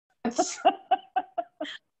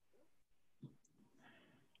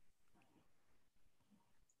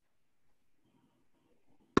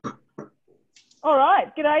All right,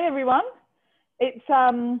 g'day everyone. It's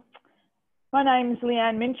my name's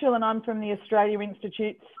Leanne Minshull and I'm from the Australia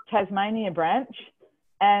Institute Tasmania branch.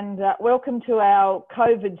 And welcome to our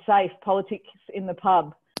COVID-safe politics in the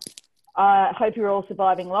pub. I hope you're all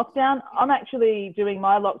surviving lockdown. I'm actually doing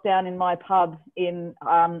my lockdown in my pub in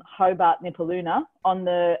Hobart, Nipaluna, on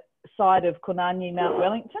the side of Kunanyi, Mount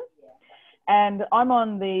Wellington. And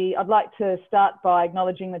I'd like to start by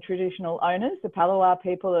acknowledging the traditional owners, the Palawa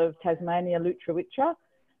people of Tasmania, Lutruwitra,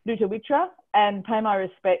 and pay my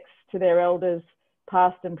respects to their elders,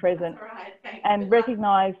 past and present, and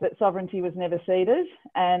recognise that sovereignty was never ceded,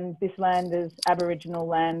 and this land is Aboriginal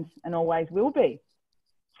land and always will be.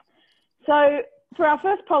 So for our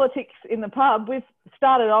first politics in the pub, we've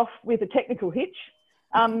started off with a technical hitch.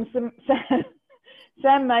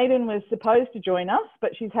 Sam Maiden was supposed to join us,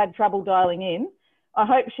 but she's had trouble dialing in. I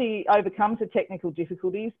hope she overcomes the technical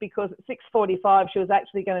difficulties, because at 6:45 she was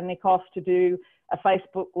actually going to nick off to do a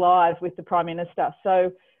Facebook Live with the Prime Minister.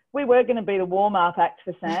 So we were going to be the warm-up act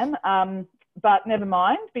for Sam, but never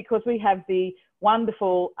mind, because we have the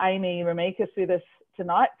wonderful Amy Remeikis with us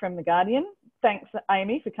tonight from The Guardian. Thanks,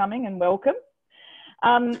 Amy, for coming, and welcome.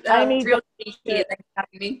 Amy, really here. Thanks for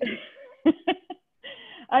having me.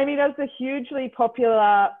 Amy does the hugely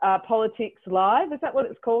popular Politics Live. Is that what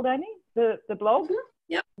it's called, Amy? The blog? Mm-hmm.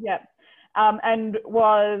 Yep. Yeah. And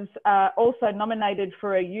was also nominated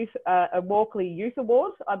for a Walkley Youth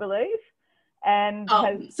Award, I believe. And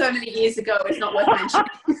so many years ago, it's not worth mentioning.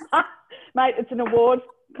 Mate, it's an award,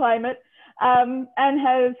 claim it. And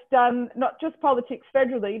has done not just politics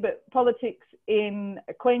federally, but politics in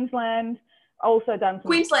Queensland. Also done some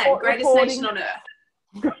Queensland, greatest reporting. nation on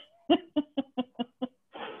earth.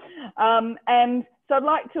 And so I'd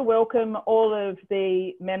like to welcome all of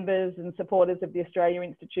the members and supporters of the Australia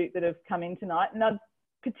Institute that have come in tonight. And I'd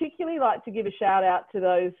particularly like to give a shout out to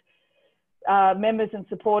those members and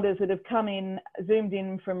supporters that have come in, zoomed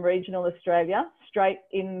in from regional Australia, straight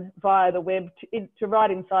in via the web to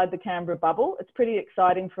right inside the Canberra bubble. It's pretty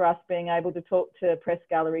exciting for us being able to talk to press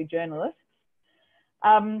gallery journalists.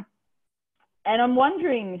 And I'm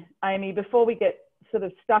wondering, Amy, before we get sort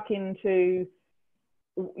of stuck into,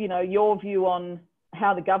 you know, your view on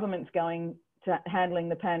how the government's going to handling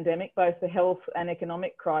the pandemic, both the health and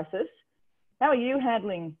economic crisis, how are you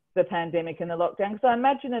handling the pandemic and the lockdown? Because I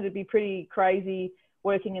imagine it'd be pretty crazy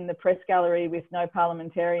working in the press gallery with no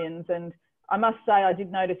parliamentarians. And I must say, I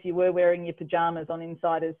did notice you were wearing your pajamas on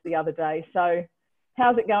Insiders the other day. So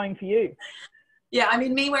how's it going for you? Yeah, I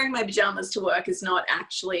mean, me wearing my pajamas to work is not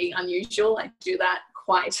actually unusual. I do that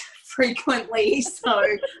quite frequently. So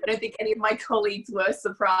I don't think any of my colleagues were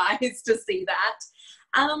surprised to see that.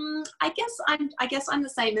 I guess I'm the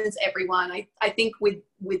same as everyone. I think with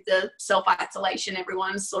the self-isolation,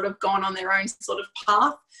 everyone's sort of gone on their own sort of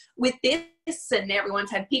path with this, and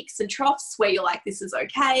everyone's had peaks and troughs where you're like, this is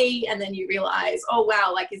okay, and then you realize, oh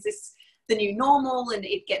wow, like, is this the new normal? And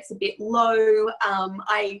it gets a bit low.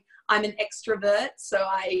 I'm an extrovert, so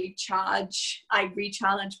I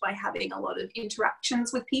recharge by having a lot of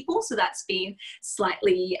interactions with people. So that's been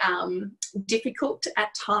slightly difficult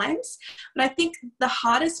at times. But I think the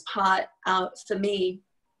hardest part for me,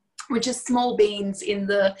 which is small beans in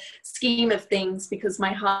the scheme of things, because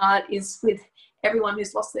my heart is with everyone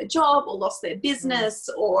who's lost their job or lost their business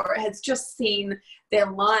or has just seen their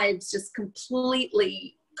lives just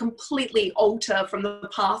completely alter from the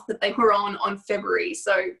path that they were on February.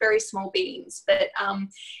 So very small beans, but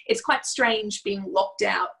it's quite strange being locked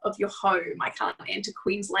out of your home. I can't enter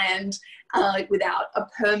Queensland without a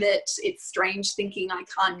permit. It's strange thinking I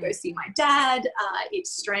can't go see my dad.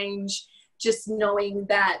 It's strange just knowing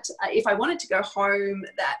that if I wanted to go home,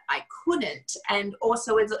 that I couldn't. And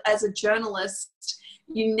also as a journalist,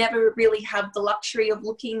 you never really have the luxury of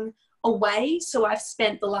looking away. So I've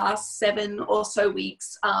spent the last 7 or so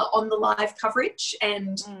weeks on the live coverage,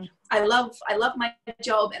 and I love my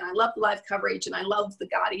job, and I love live coverage, and I love the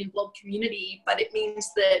Guardian blog community, but it means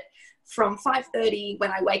that from 5:30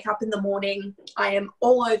 when I wake up in the morning, I am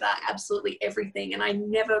all over absolutely everything, and I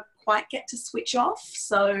never quite get to switch off.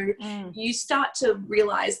 So you start to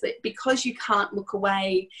realize that because you can't look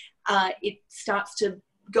away, it starts to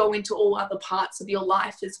go into all other parts of your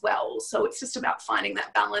life as well. So it's just about finding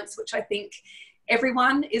that balance, which I think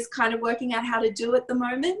everyone is kind of working out how to do at the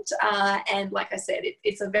moment. And like I said,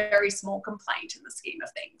 it's a very small complaint in the scheme of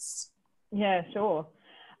things. Yeah, sure.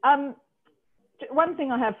 One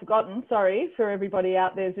thing I have forgotten, sorry, for everybody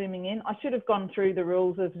out there zooming in, I should have gone through the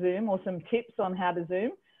rules of Zoom or some tips on how to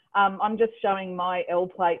Zoom. I'm just showing my L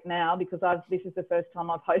plate now because this is the first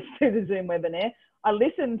time I've hosted a Zoom webinar. I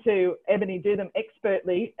listen to Ebony do them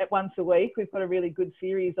expertly at once a week. We've got a really good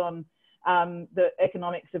series on the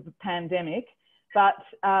economics of the pandemic. But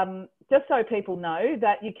just so people know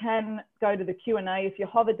that you can go to the Q&A. If you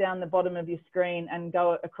hover down the bottom of your screen and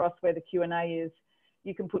go across where the Q&A is,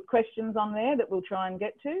 you can put questions on there that we'll try and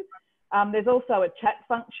get to. There's also a chat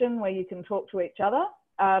function where you can talk to each other.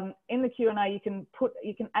 In the Q&A, you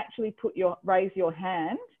can actually raise your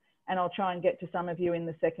hand, and I'll try and get to some of you in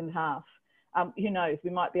the second half. Who knows, we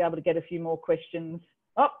might be able to get a few more questions.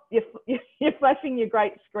 Oh, you're flashing your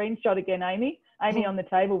great screenshot again, Amy. Amy on the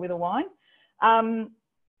table with a wine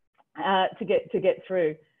to get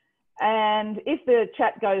through. And if the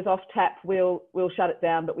chat goes off tap, we'll shut it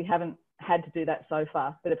down, but we haven't had to do that so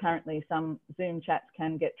far. But apparently some Zoom chats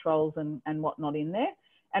can get trolls and whatnot in there.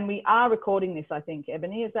 And we are recording this, I think,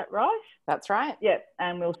 Ebony, is that right? That's right. Yeah,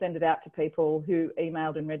 and we'll send it out to people who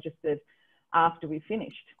emailed and registered after we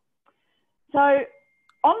finished. So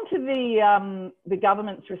on to the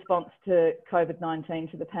government's response to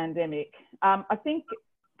COVID-19, to the pandemic. I think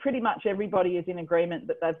pretty much everybody is in agreement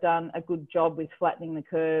that they've done a good job with flattening the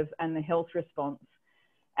curve and the health response.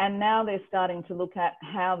 And now they're starting to look at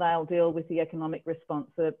how they'll deal with the economic response.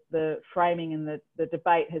 The framing and the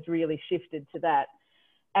debate has really shifted to that.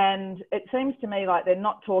 And it seems to me like they're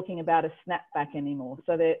not talking about a snapback anymore.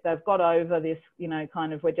 So they've got over this, you know,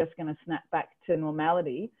 kind of, we're just going to snap back to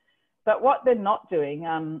normality. But what they're not doing,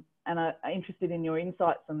 and I'm interested in your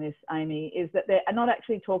insights on this, Amy, is that they're not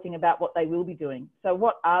actually talking about what they will be doing. So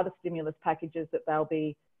what are the stimulus packages that they'll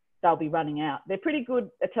be running out? They're pretty good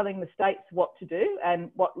at telling the states what to do and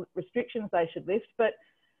what restrictions they should lift. But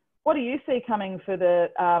what do you see coming for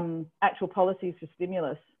the actual policies for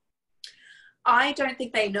stimulus? I don't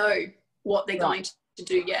think they know what they're going to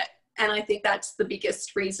do yet. And I think that's the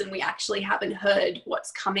biggest reason we actually haven't heard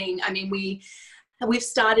what's coming. I mean, we've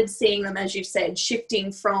started seeing them, as you've said,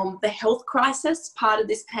 shifting from the health crisis, part of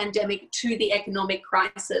this pandemic, to the economic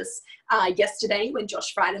crisis. Yesterday, when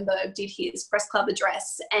Josh Frydenberg did his press club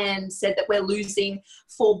address and said that we're losing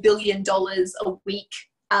 $4 billion a week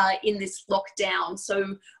in this lockdown.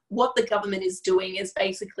 So what the government is doing is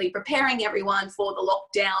basically preparing everyone for the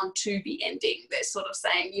lockdown to be ending. They're sort of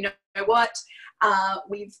saying, you know what,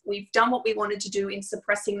 we've done what we wanted to do in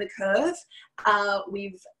suppressing the curve.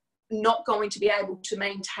 We've not going to be able to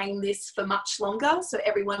maintain this for much longer. So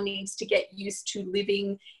everyone needs to get used to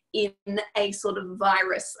living in a sort of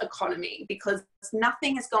virus economy, because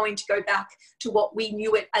nothing is going to go back to what we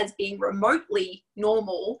knew it as being remotely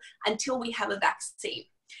normal until we have a vaccine.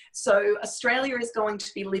 So Australia is going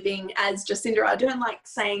to be living, as Jacinda Ardern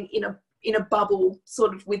likes saying, in a bubble,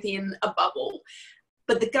 sort of within a bubble.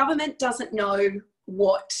 But the government doesn't know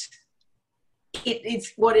what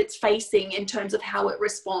it's facing in terms of how it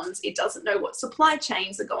responds. It doesn't know what supply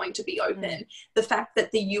chains are going to be open. The fact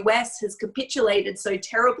that the US has capitulated so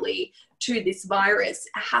terribly to this virus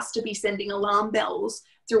has to be sending alarm bells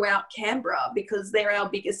throughout Canberra, because they're our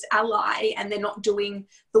biggest ally and they're not doing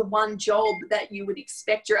the one job that you would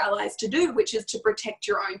expect your allies to do, which is to protect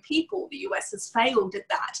your own people. The US has failed at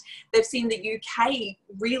that. They've seen the UK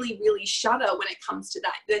really, really shudder when it comes to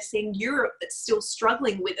that. They're seeing Europe that's still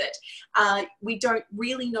struggling with it. We don't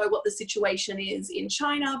really know what the situation is in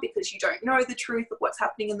China, because you don't know the truth of what's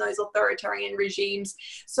happening in those authoritarian regimes.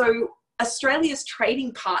 So Australia's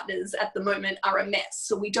trading partners at the moment are a mess.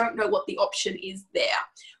 So we don't know what the option is there.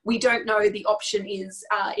 We don't know the option is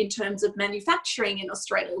in terms of manufacturing in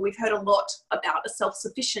Australia. We've heard a lot about a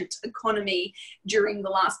self-sufficient economy during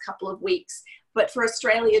the last couple of weeks. But for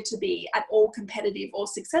Australia to be at all competitive or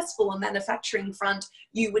successful on the manufacturing front,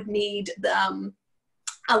 you would need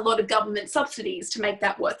a lot of government subsidies to make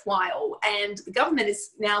that worthwhile. And the government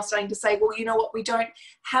is now starting to say, well, you know what, we don't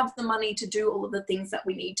have the money to do all of the things that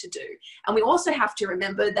we need to do. And we also have to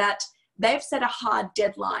remember that they've set a hard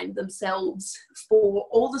deadline themselves for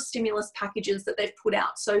all the stimulus packages that they've put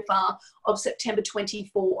out so far of September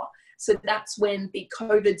 24. So that's when the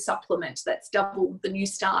COVID supplement, that's double the New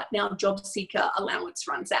Start, now job seeker allowance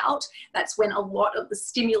runs out. That's when a lot of the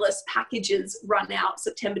stimulus packages run out,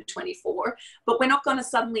 September 24. But we're not going to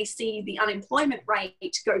suddenly see the unemployment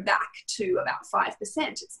rate go back to about 5%.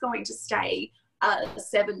 It's going to stay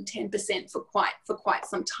 7-10% for quite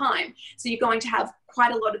some time. So you're going to have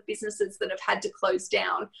quite a lot of businesses that have had to close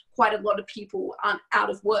down, quite a lot of people out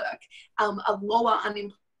of work, a lower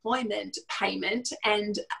unemployment payment,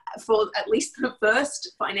 and for at least the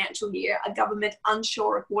first financial year, a government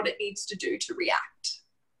unsure of what it needs to do to react.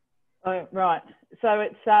 Oh, right. So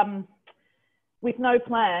it's with no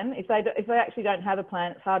plan, if they actually don't have a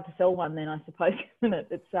plan, it's hard to sell one then, I suppose, isn't it?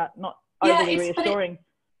 It's not overly reassuring.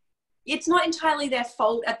 It's not entirely their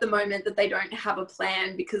fault at the moment that they don't have a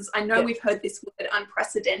plan, because I know we've heard this word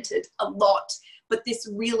unprecedented a lot, but this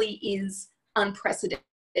really is unprecedented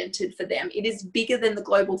for them. It is bigger than the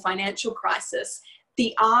global financial crisis.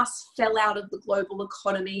 The arse fell out of the global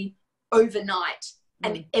economy overnight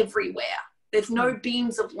and everywhere. There's no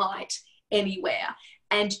beams of light anywhere.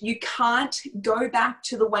 And you can't go back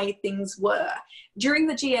to the way things were. During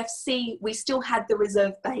the GFC, we still had the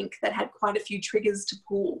Reserve Bank that had quite a few triggers to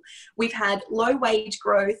pull. We've had low wage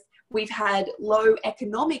growth, we've had low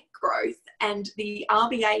economic growth, and the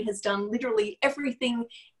RBA has done literally everything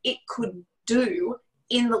it could do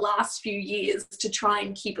in the last few years to try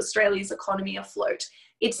and keep Australia's economy afloat.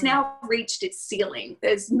 It's now reached its ceiling.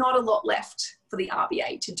 There's not a lot left for the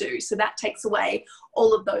RBA to do. So that takes away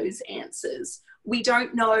all of those answers. We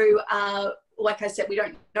don't know, like I said, we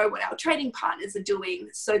don't know what our trading partners are doing.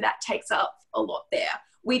 So that takes up a lot there.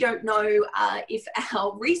 We don't know if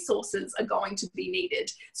our resources are going to be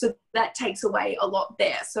needed. So that takes away a lot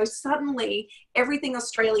there. So suddenly everything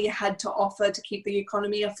Australia had to offer to keep the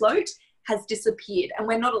economy afloat has disappeared, and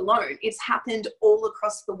we're not alone. It's happened all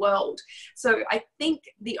across the world. So I think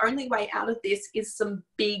the only way out of this is some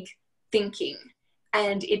big thinking,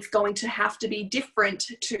 and it's going to have to be different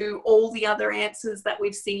to all the other answers that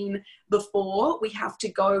we've seen before. We have to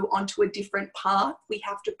go onto a different path. We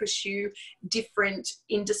have to pursue different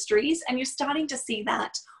industries, and you're starting to see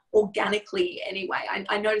that organically anyway.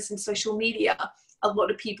 I notice in social media, a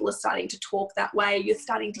lot of people are starting to talk that way. You're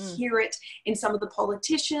starting to hear it in some of the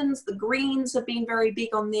politicians. The Greens have been very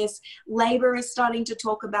big on this. Labor is starting to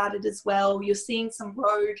talk about it as well. You're seeing some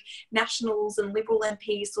rogue Nationals and Liberal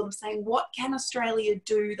MPs sort of saying, what can Australia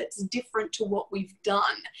do that's different to what we've done?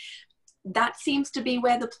 That seems to be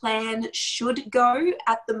where the plan should go.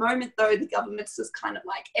 At the moment, though, the government's just kind of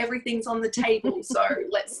like, everything's on the table, so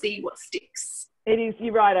let's see what sticks. It is,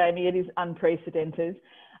 you're right, Amy, it is unprecedented.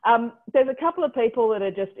 There's a couple of people that are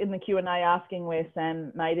just in the Q&A asking where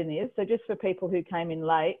Sam Maiden is. So just for people who came in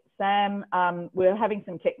late, Sam, we're having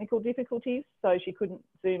some technical difficulties, so she couldn't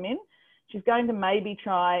zoom in. She's going to maybe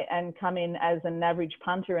try and come in as an average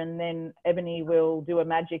punter, and then Ebony will do a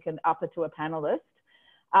magic and up her to a panellist.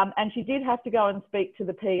 And she did have to go and speak to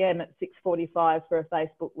the PM at 6:45 for a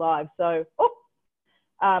Facebook Live. So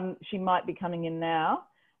she might be coming in now.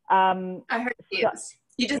 I hope she is.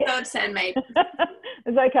 You deserve Sam Maiden.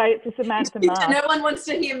 It's okay, it's a Samantha Maiden. No one wants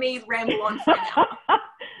to hear me ramble on for an hour.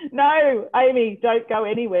 No, Amy, don't go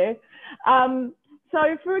anywhere.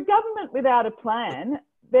 So for a government without a plan,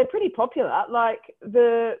 they're pretty popular. Like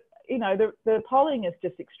the polling is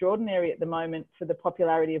just extraordinary at the moment for the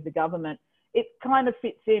popularity of the government. It kind of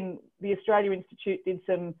fits in. The Australia Institute did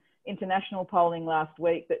some international polling last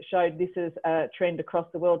week that showed this is a trend across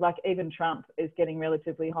the world. Like even Trump is getting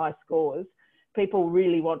relatively high scores. People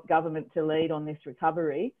really want government to lead on this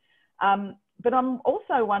recovery. But I'm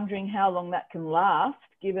also wondering how long that can last,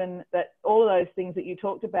 given that all of those things that you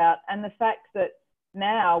talked about, and the fact that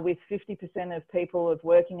now with 50% of people of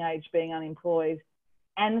working age being unemployed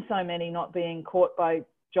and so many not being caught by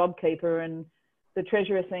JobKeeper, and the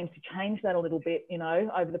Treasurer seems to change that a little bit,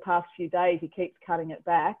 over the past few days, he keeps cutting it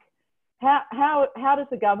back. How does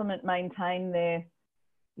the government maintain their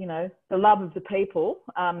the love of the people,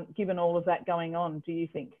 given all of that going on, do you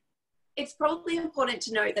think? It's probably important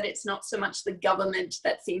to note that it's not so much the government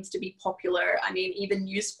that seems to be popular. I mean, even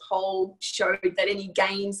Newspoll showed that any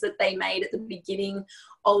gains that they made at the beginning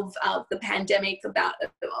of the pandemic, about,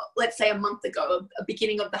 let's say a month ago, a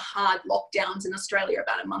beginning of the hard lockdowns in Australia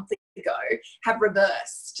about a month ago, have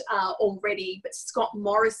reversed already. But Scott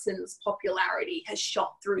Morrison's popularity has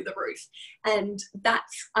shot through the roof. And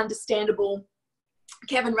that's understandable.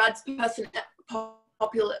 Kevin Rudd's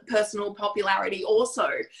personal popularity also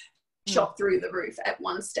shot through the roof at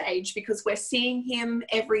one stage, because we're seeing him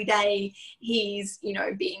every day. He's,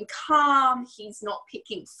 being calm. He's not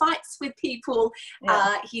picking fights with people.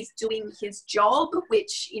 Yeah. He's doing his job,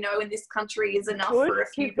 which, in this country is enough for a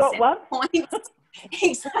few percentage points.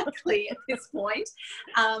 Exactly, at this point.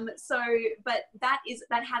 But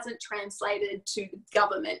that hasn't translated to the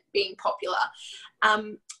government being popular.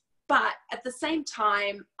 But at the same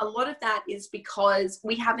time, a lot of that is because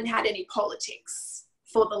we haven't had any politics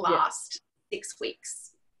for the last 6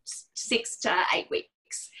 weeks, 6 to 8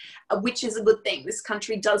 weeks, which is a good thing. This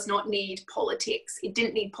country does not need politics. It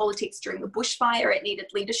didn't need politics during the bushfire. It needed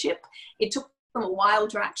leadership. It took them a while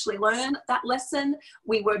to actually learn that lesson.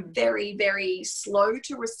 We were very, very slow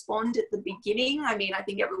to respond at the beginning. I mean, I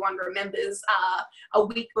think everyone remembers a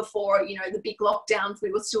week before, you know, the big lockdowns,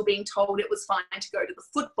 we were still being told it was fine to go to the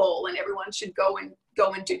football and everyone should go and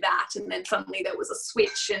do that. And then suddenly there was a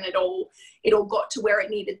switch and it all got to where it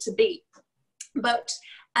needed to be. But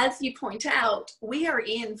as you point out, we are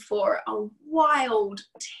in for a wild,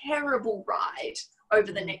 terrible ride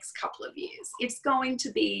over the next couple of years. It's going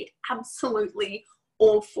to be absolutely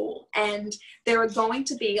awful. And there are going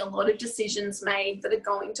to be a lot of decisions made that are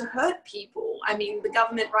going to hurt people. I mean, the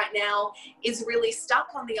government right now is really stuck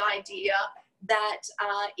on the idea that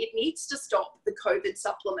it needs to stop the COVID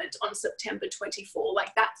supplement on September 24.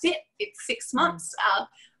 Like, that's it. It's 6 months.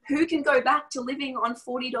 Who can go back to living on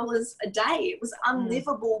 $40 a day? It was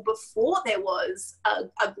unlivable before there was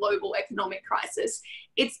a global economic crisis.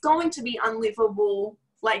 It's going to be unlivable,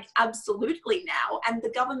 like, absolutely now. And the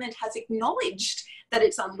government has acknowledged that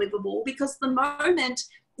it's unlivable, because the moment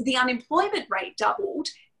the unemployment rate doubled,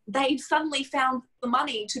 they suddenly found the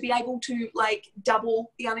money to be able to, like,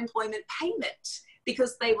 double the unemployment payment,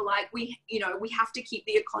 because they were like, we have to keep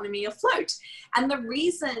the economy afloat. And the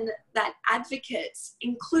reason that advocates,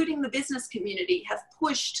 including the business community, have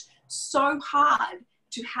pushed so hard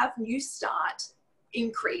to have New Start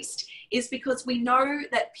increased is because we know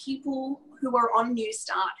that people who are on New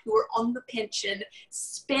Start, who are on the pension,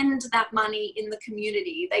 spend that money in the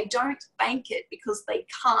community. They don't bank it because they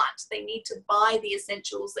can't. They need to buy the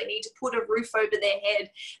essentials. They need to put a roof over their head.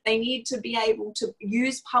 They need to be able to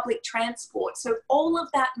use public transport. So all of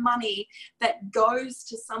that money that goes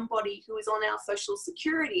to somebody who is on our social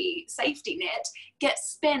security safety net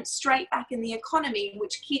gets spent straight back in the economy,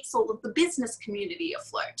 which keeps all of the business community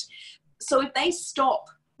afloat. So if they stop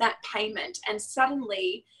that payment and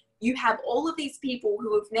suddenly you have all of these people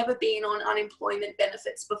who have never been on unemployment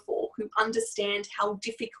benefits before, who understand how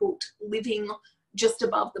difficult living just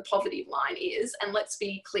above the poverty line is, and let's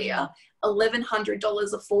be clear,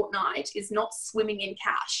 $1,100 a fortnight is not swimming in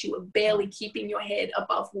cash. You are barely keeping your head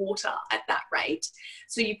above water at that rate.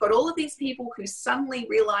 So you've got all of these people who suddenly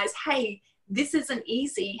realize, hey, this isn't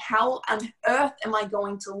easy. How on earth am I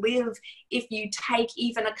going to live if you take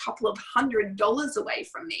even a couple of $100 away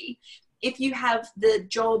from me? If you have the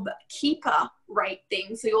job keeper rate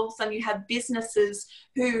thing, so all of a sudden you have businesses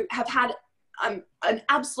who have had an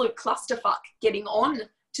absolute clusterfuck getting on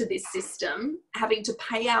to this system, having to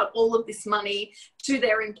pay out all of this money to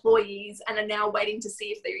their employees, and are now waiting to see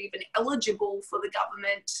if they're even eligible for the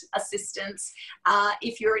government assistance.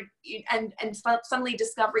 If you're and suddenly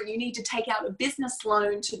discovering you need to take out a business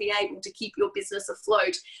loan to be able to keep your business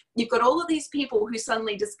afloat. You've got all of these people who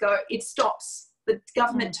suddenly just go, it stops. The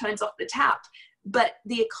government turns off the tap, but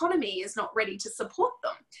the economy is not ready to support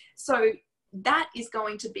them. So that is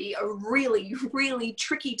going to be a really, really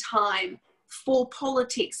tricky time for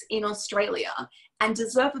politics in Australia, and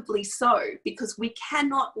deservedly so, because we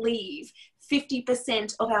cannot leave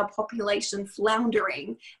 50% of our population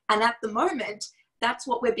floundering. And at the moment, that's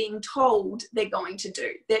what we're being told they're going to do.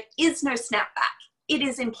 There is no snapback. It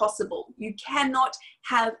is impossible. You cannot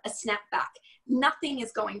have a snapback. Nothing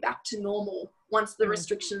is going back to normal once the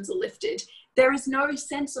restrictions are lifted. There is no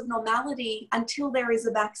sense of normality until there is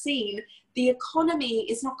a vaccine. The economy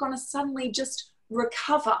is not going to suddenly just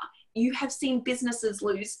recover. You have seen businesses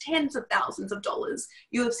lose tens of thousands of dollars.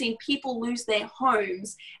 You have seen people lose their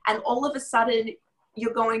homes, and all of a sudden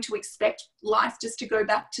you're going to expect life just to go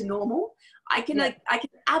back to normal. I can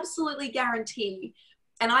absolutely guarantee,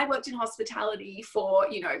 and I worked in hospitality for,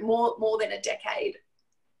 more than a decade.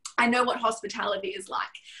 I know what hospitality is like.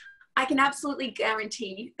 I can absolutely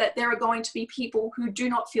guarantee that there are going to be people who do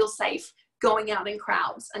not feel safe going out in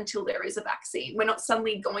crowds until there is a vaccine. We're not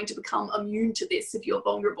suddenly going to become immune to this if you're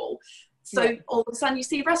vulnerable. So all of a sudden you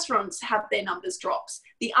see restaurants have their numbers drops.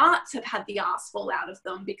 The arts have had the arse fall out of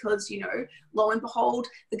them because, lo and behold,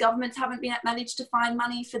 the governments haven't managed to find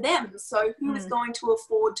money for them. So who is going to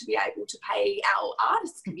afford to be able to pay our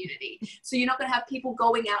artists community? So you're not going to have people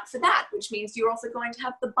going out for that, which means you're also going to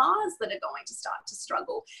have the bars that are going to start to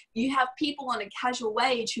struggle. You have people on a casual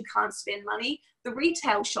wage who can't spend money. The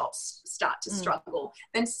retail shops start to struggle.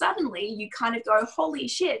 Then suddenly you kind of go, holy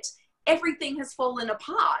shit, everything has fallen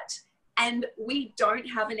apart. And we don't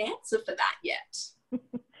have an answer for that yet.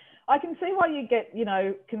 I can see why you get,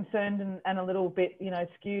 concerned and a little bit,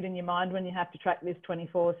 skewed in your mind when you have to track this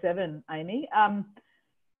 24/7, Amy.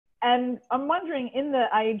 And I'm wondering, in the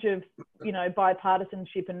age of,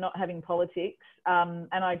 bipartisanship and not having politics, and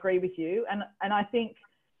I agree with you, and I think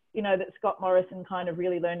you know, that Scott Morrison kind of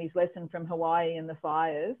really learned his lesson from Hawaii and the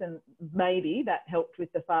fires, and maybe that helped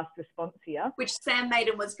with the fast response here. Which Sam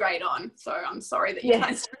Maiden was great on, so I'm sorry that you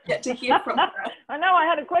guys don't get to hear from her. I know, I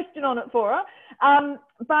had a question on it for her.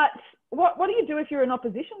 But what do you do if you're an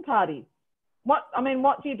opposition party? What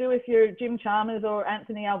do you do if you're Jim Chalmers or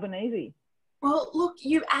Anthony Albanese? Well, look,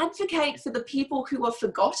 you advocate for the people who are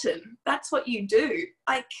forgotten. That's what you do.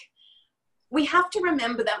 Like, we have to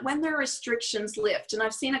remember that when the restrictions lift, and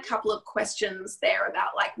I've seen a couple of questions there about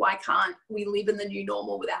like, why can't we live in the new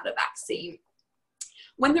normal without a vaccine?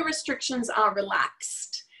 When the restrictions are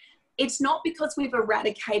relaxed, it's not because we've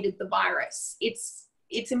eradicated the virus.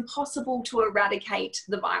 It's impossible to eradicate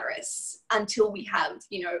the virus until we have,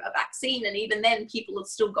 you know, a vaccine. And even then, people are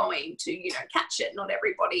still going to, you know, catch it. Not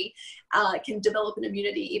everybody can develop an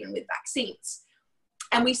immunity even with vaccines.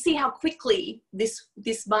 And we see how quickly this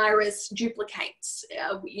virus duplicates.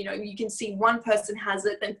 You know, you can see one person has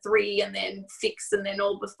it, then 3, and then 6, and then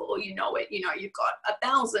all before you know it, you know, you've got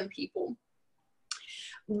 1,000 people.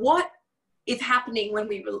 What is happening when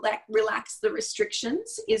we relax the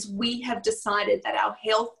restrictions is we have decided that our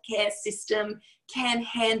healthcare system can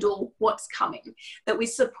handle what's coming, that we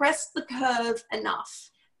suppress the curve enough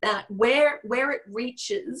that where it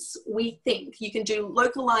reaches, we think you can do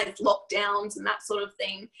localized lockdowns and that sort of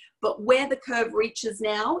thing, but where the curve reaches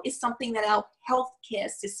now is something that our healthcare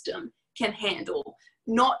system can handle,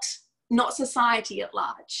 not society at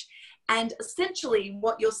large. And essentially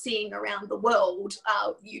what you're seeing around the world,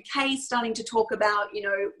 UK starting to talk about, you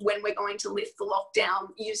know, when we're going to lift the lockdown,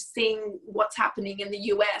 you're seeing what's happening in the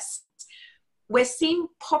US. We're seeing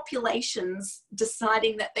populations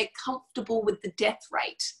deciding that they're comfortable with the death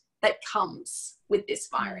rate that comes with this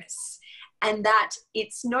virus, and that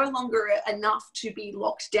it's no longer enough to be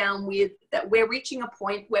locked down with, that we're reaching a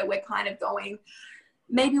point where we're kind of going,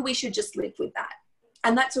 maybe we should just live with that.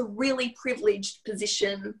 And that's a really privileged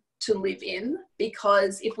position to live in,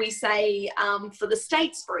 because if we say for the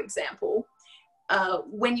States, for example,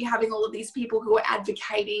 when you're having all of these people who are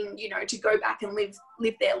advocating, you know, to go back and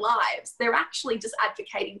live their lives, they're actually just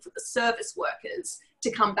advocating for the service workers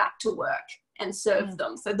to come back to work and serve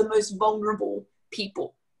them. So the most vulnerable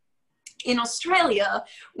people. In Australia,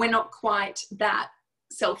 we're not quite that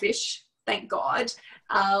selfish, thank God,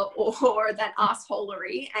 or that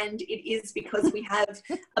assholery. And it is because we have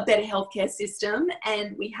a better healthcare system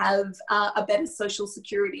and we have a better social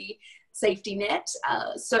security safety net.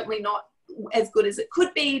 Certainly not as good as it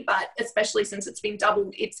could be, but especially since it's been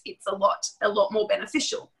doubled, it's a lot more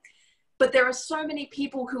beneficial. But there are so many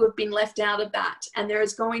people who have been left out of that, and there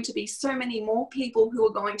is going to be so many more people who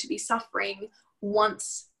are going to be suffering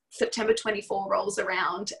once September 24 rolls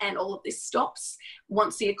around and all of this stops,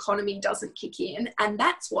 once the economy doesn't kick in. And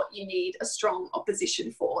that's what you need a strong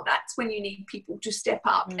opposition for. That's when you need people to step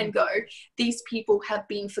up and go, these people have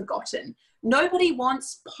been forgotten. Nobody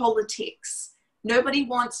wants politics. Nobody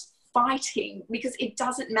wants fighting, because it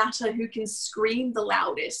doesn't matter who can scream the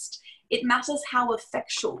loudest. It matters how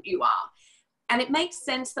effectual you are. And it makes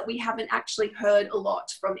sense that we haven't actually heard a lot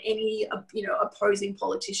from any, you know, opposing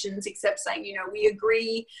politicians, except saying, you know, we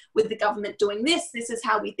agree with the government doing this. This is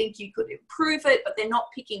how we think you could improve it, but they're not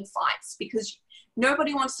picking fights, because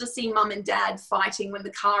nobody wants to see mum and dad fighting when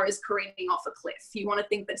the car is careening off a cliff. You want to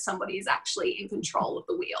think that somebody is actually in control of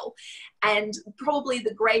the wheel. And probably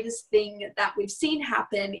the greatest thing that we've seen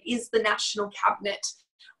happen is the National Cabinet,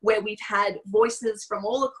 where we've had voices from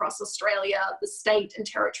all across Australia, the state and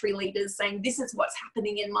territory leaders saying, this is what's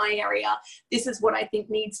happening in my area, this is what I think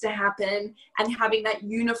needs to happen, and having that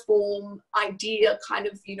uniform idea kind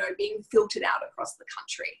of, you know, being filtered out across the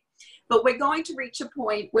country. But we're going to reach a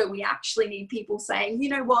point where we actually need people saying, you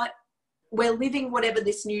know what, we're living whatever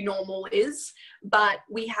this new normal is, but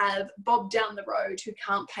we have Bob down the road who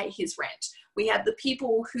can't pay his rent. We have the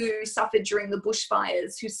people who suffered during the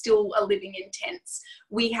bushfires who still are living in tents.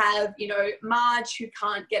 We have, you know, Marge who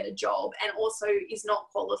can't get a job and also is not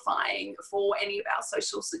qualifying for any of our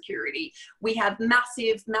social security. We have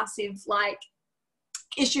massive, like,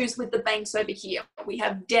 issues with the banks over here. We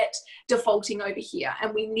have debt defaulting over here,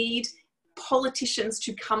 and we need politicians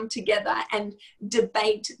to come together and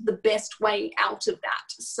debate the best way out of that.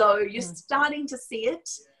 So you're starting to see it.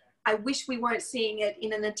 I wish we weren't seeing it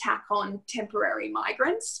in an attack on temporary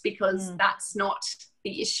migrants, because that's not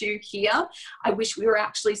the issue here. I wish we were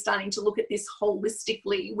actually starting to look at this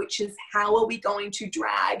holistically, which is how are we going to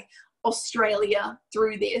drag Australia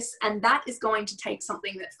through this? And that is going to take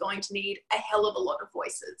something that's going to need a hell of a lot of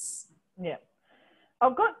voices. Yeah.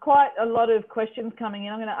 I've got quite a lot of questions coming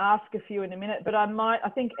in. I'm going to ask a few in a minute, but I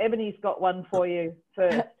think Ebony's got one for you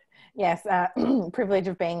first. Yes, privilege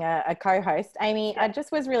of being a co-host. Amy, I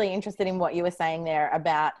just was really interested in what you were saying there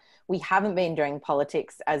about we haven't been doing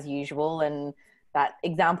politics as usual, and that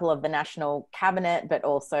example of the National Cabinet, but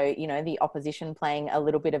also, you know, the opposition playing a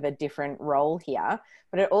little bit of a different role here.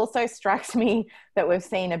 But it also strikes me that we've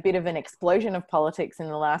seen a bit of an explosion of politics in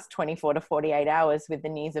the last 24 to 48 hours with the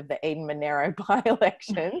news of the Eden Monaro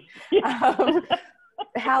by-election.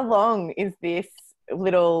 How long is this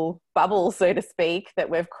little bubble, so to speak, that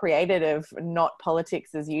we've created of not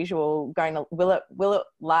politics as usual will it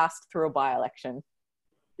last through a by-election?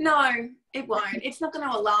 No, it won't. It's not going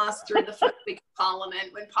to last through the first week of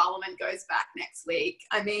Parliament when Parliament goes back next week.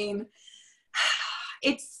 I mean,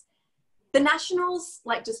 it's the Nationals,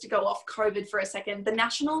 like, just to go off COVID for a second, the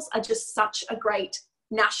Nationals are just such a great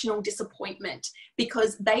national disappointment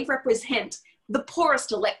because they represent the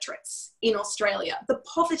poorest electorates in Australia. The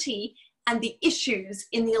poverty and the issues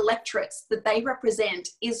in the electorates that they represent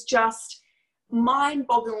is just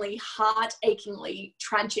mind-bogglingly, heart-achingly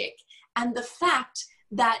tragic. And the fact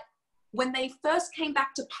that when they first came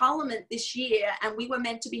back to Parliament this year and we were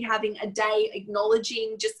meant to be having a day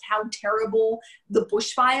acknowledging just how terrible the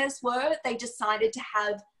bushfires were, they decided to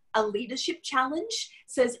have a leadership challenge.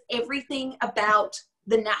 Says everything about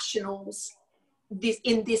the Nationals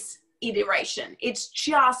in this iteration. It's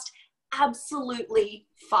just absolutely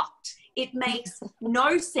fucked. It makes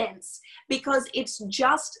no sense because it's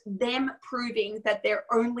just them proving that they're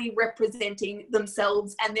only representing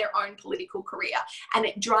themselves and their own political career. And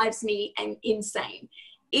it drives me insane.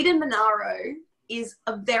 Eden Monaro is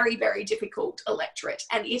a very, very difficult electorate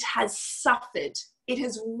and it has suffered. It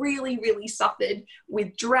has really, really suffered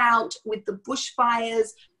with drought, with the bushfires,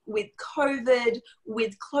 with COVID,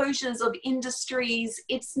 with closures of industries.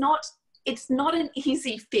 It's not an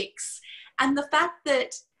easy fix. And the fact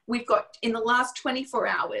that we've got, in the last 24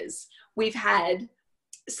 hours, we've had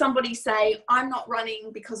somebody say, I'm not running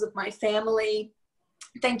because of my family.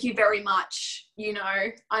 Thank you very much. You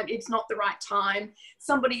know, it's not the right time.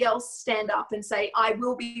 Somebody else stand up and say, I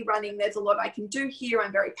will be running. There's a lot I can do here.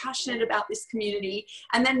 I'm very passionate about this community.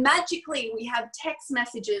 And then magically we have text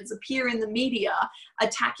messages appear in the media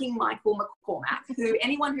attacking Michael McCormack, who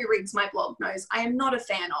anyone who reads my blog knows I am not a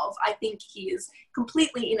fan of. I think he is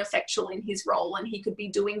completely ineffectual in his role and he could be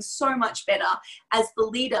doing so much better as the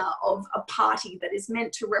leader of a party that is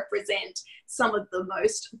meant to represent some of the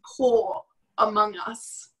most poor among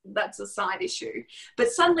us. That's a side issue. But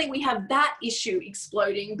suddenly we have that issue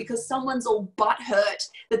exploding because someone's all butthurt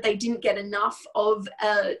that they didn't get enough of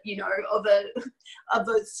a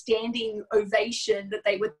standing ovation that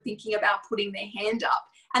they were thinking about putting their hand up.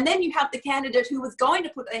 And then you have the candidate who was going to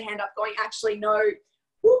put their hand up going, actually, no,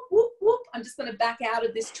 whoop, whoop, whoop, I'm just going to back out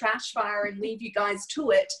of this trash fire and leave you guys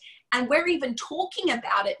to it. And we're even talking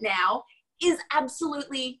about it now is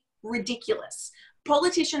absolutely ridiculous.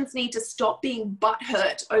 Politicians need to stop being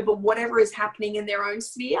butthurt over whatever is happening in their own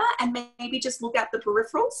sphere and maybe just look at the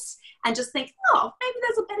peripherals and just think, oh, maybe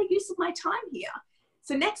there's a better use of my time here.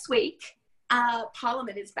 So next week,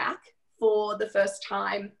 Parliament is back for the first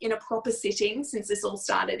time in a proper sitting since this all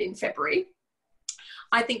started in February.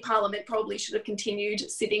 I think Parliament probably should have continued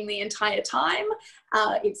sitting the entire time.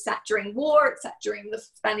 It sat during war, it sat during the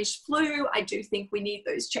Spanish flu. I do think we need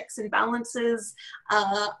those checks and balances.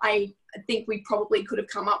 I think we probably could have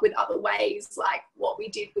come up with other ways, like what we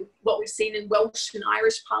did with what we've seen in Welsh and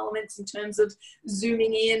Irish parliaments in terms of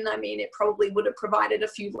zooming in. I mean, it probably would have provided a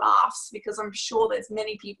few laughs because I'm sure there's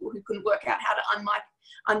many people who couldn't work out how to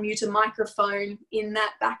unmute a microphone in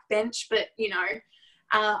that backbench, but you know,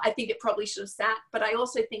 I think it probably should have sat. But I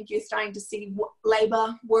also think you're starting to see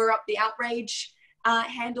Labor whir up the outrage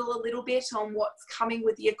handle a little bit on what's coming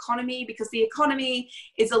with the economy, because the economy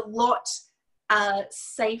is a lot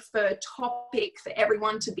safer topic for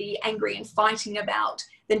everyone to be angry and fighting about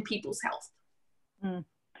than people's health. Mm.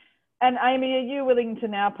 And Amy, are you willing to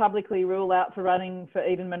now publicly rule out for running for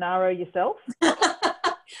Eden Monaro yourself?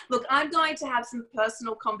 Look, I'm going to have some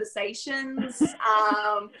personal conversations,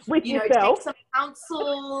 with yourself. take some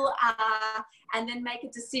counsel, and then make a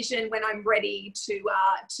decision when I'm ready to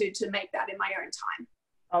make that in my own time.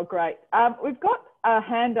 Oh, great. We've got a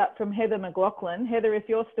hand up from Heather McLaughlin. Heather, if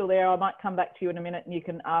you're still there, I might come back to you in a minute and you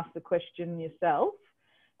can ask the question yourself.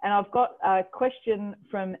 And I've got a question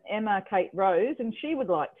from Emma Kate Rose, and she would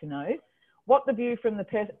like to know what's the view from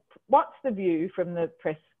the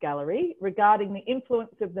Press Gallery regarding the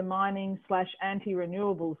influence of the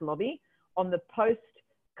mining/anti-renewables lobby on the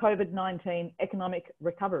post-COVID-19 economic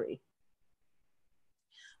recovery?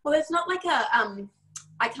 Well, there's not like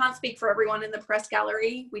I can't speak for everyone in the press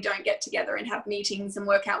gallery. We don't get together and have meetings and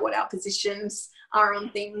work out what our positions are on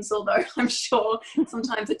things, although I'm sure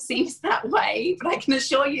sometimes it seems that way, but I can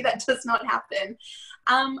assure you that does not happen.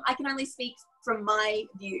 I can only speak from my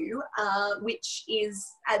view, which is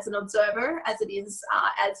as an observer, as it is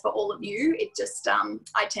as for all of you. It just,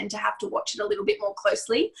 I tend to have to watch it a little bit more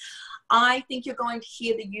closely. I think you're going to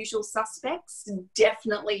hear the usual suspects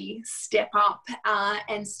definitely step up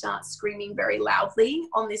and start screaming very loudly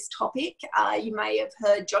on this topic. You may have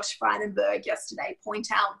heard Josh Frydenberg yesterday point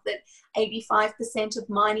out that 85% of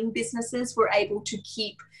mining businesses were able to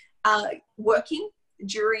keep working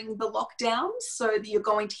during the lockdown. So you're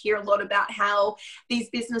going to hear a lot about how these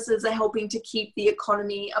businesses are helping to keep the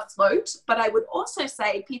economy afloat. But I would also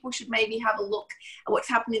say people should maybe have a look at what's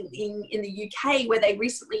happening in the UK, where they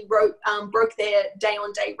recently broke their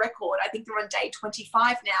day-on-day record. I think they're on day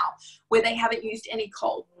 25 now, where they haven't used any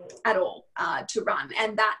coal at all to run.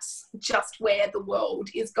 And that's just where the world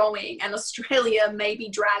is going. And Australia may be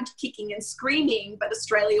dragged kicking and screaming, but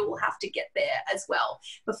Australia will have to get there as well.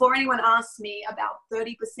 Before anyone asks me, about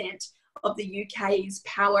 30% of the UK's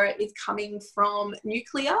power is coming from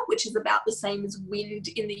nuclear, which is about the same as wind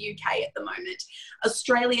in the UK at the moment.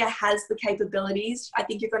 Australia has the capabilities. I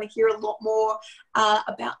think you're going to hear a lot more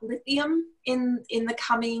about lithium in the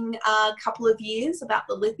coming couple of years, about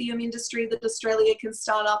the lithium industry that Australia can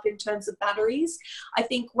start up in terms of batteries. I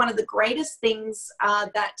think one of the greatest things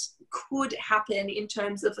that could happen in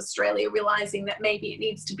terms of Australia realizing that maybe it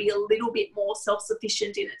needs to be a little bit more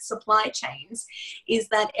self-sufficient in its supply chains is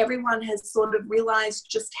that everyone has sort of realized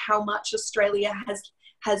just how much Australia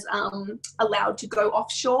has allowed to go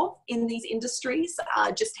offshore in these industries,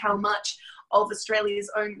 just how much of Australia's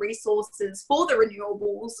own resources for the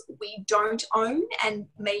renewables we don't own, and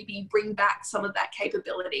maybe bring back some of that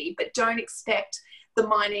capability. But don't expect the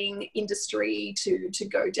mining industry to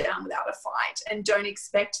go down without a fight, and don't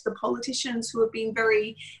expect the politicians who have been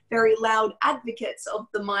very, very loud advocates of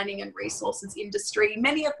the mining and resources industry,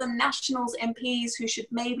 many of them Nationals MPs who should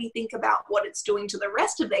maybe think about what it's doing to the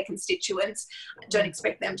rest of their constituents, don't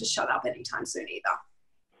expect them to shut up anytime soon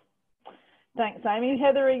either. Thanks, Amy.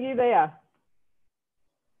 Heather, are you there?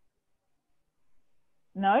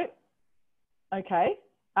 No? Okay.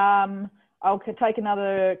 I'll take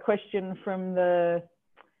another question from the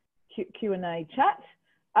Q&A chat.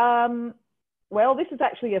 Well, this is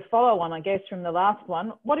actually a follow-on, I guess, from the last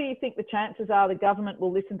one. What do you think the chances are the government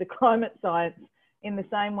will listen to climate science in the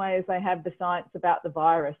same way as they have the science about the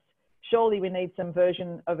virus? Surely we need some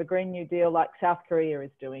version of a Green New Deal like South Korea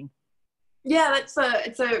is doing. Yeah, it's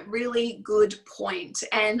a really good point.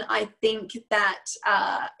 And I think that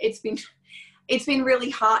it's been really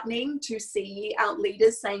heartening to see our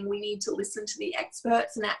leaders saying we need to listen to the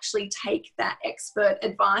experts and actually take that expert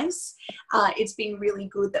advice. It's been really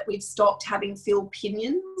good that we've stopped having Phil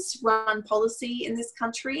Pinions run policy in this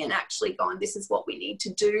country and actually gone, this is what we need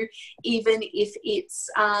to do, even if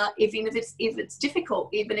it's difficult,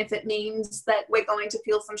 even if it means that we're going to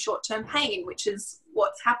feel some short-term pain, which is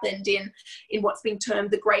what's happened in what's been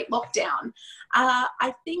termed the Great Lockdown.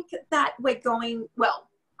 I think that we're going, well,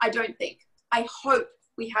 I hope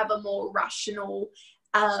we have a more rational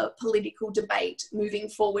political debate moving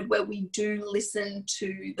forward where we do listen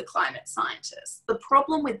to the climate scientists. The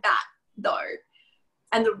problem with that, though,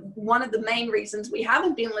 and one of the main reasons we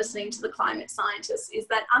haven't been listening to the climate scientists is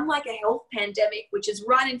that unlike a health pandemic, which is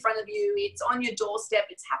right in front of you, it's on your doorstep,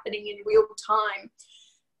 it's happening in real time,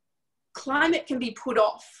 climate can be put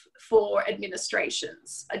off for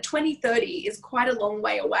administrations. 2030 is quite a long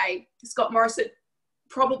way away. Scott Morrison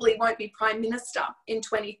probably won't be Prime Minister in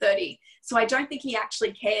 2030. So I don't think he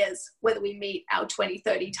actually cares whether we meet our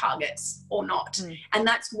 2030 targets or not. And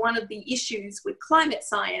that's one of the issues with climate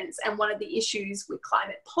science and one of the issues with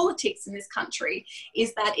climate politics in this country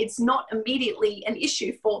is that it's not immediately an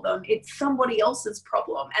issue for them. It's somebody else's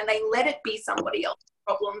problem, and they let it be somebody else's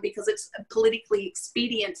problem because it's politically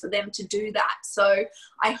expedient for them to do that. So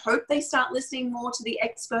I hope they start listening more to the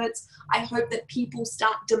experts. I hope that people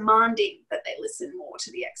start demanding that they listen more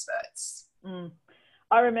to the experts.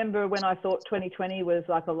 I remember when I thought 2020 was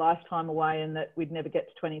like a lifetime away and that we'd never get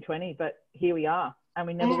to 2020, but here we are. And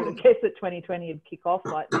we never would have guessed that 2020 would kick off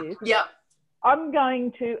like this. Yeah. I'm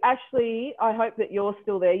going to, Ashley, I hope that you're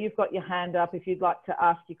still there. You've got your hand up if you'd like to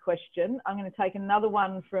ask your question. I'm going to take another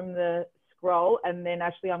one from the scroll, and then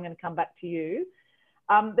Ashley, I'm going to come back to you.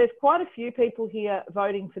 There's quite a few people here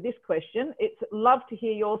voting for this question. It's love to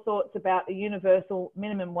hear your thoughts about a universal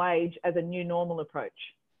minimum wage as a new normal approach.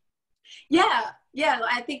 Yeah,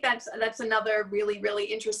 I think that's another really, really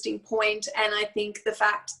interesting point. And I think the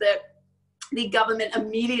fact that the government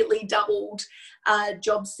immediately doubled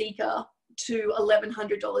job seeker to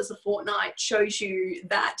 $1,100 a fortnight shows you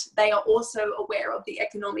that they are also aware of the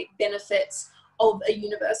economic benefits of a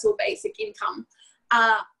universal basic income.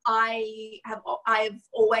 I've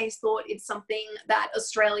always thought it's something that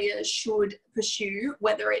Australia should pursue,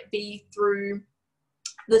 whether it be through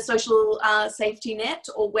the social safety net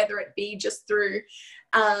or whether it be just through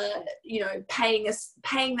paying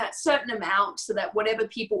that certain amount so that whatever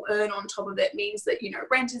people earn on top of it means that,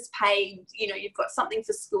 rent is paid, you've got something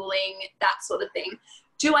for schooling, that sort of thing.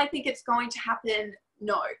 Do I think it's going to happen?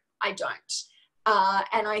 No, I don't.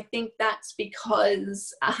 And I think that's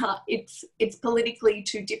because it's politically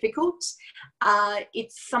too difficult.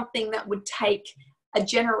 It's something that would take a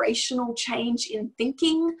generational change in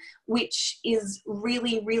thinking, which is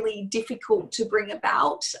really, really difficult to bring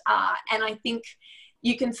about. And I think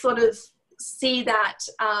you can sort of see that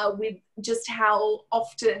with just how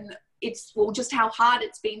often just how hard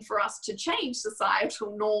it's been for us to change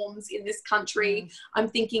societal norms in this country. I'm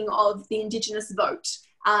thinking of the Indigenous vote,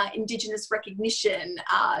 Indigenous recognition,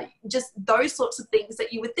 just those sorts of things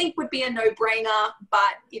that you would think would be a no-brainer,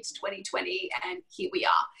 but it's 2020 and here we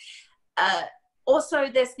are. Also,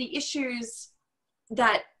 there's the issues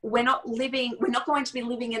that we're not going to be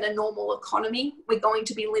living in a normal economy. We're going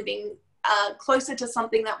to be living closer to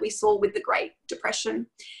something that we saw with the Great Depression.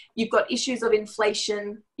 You've got issues of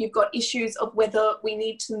inflation. You've got issues of whether we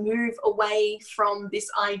need to move away from this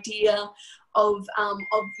idea of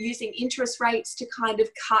using interest rates to kind of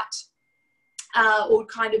cut or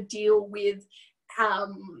kind of deal with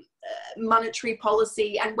monetary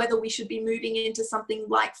policy, and whether we should be moving into something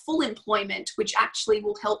like full employment, which actually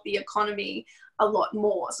will help the economy a lot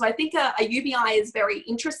more. So I think a UBI is very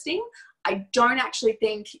interesting. I don't actually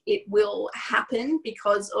think it will happen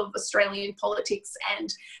because of Australian politics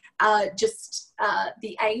and just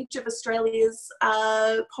the age of Australia's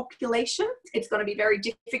population. It's going to be very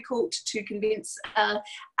difficult to convince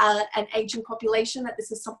an aging population that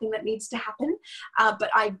this is something that needs to happen.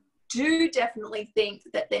 But I do definitely think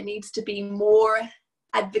that there needs to be more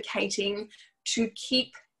advocating to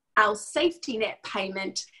keep our safety net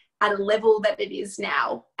payment at a level that it is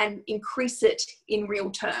now and increase it in real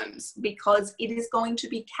terms, because it is going to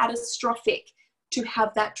be catastrophic to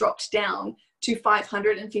have that dropped down to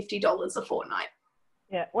 $550 a fortnight.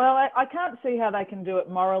 Yeah, well, I can't see how they can do it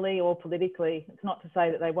morally or politically. It's not to say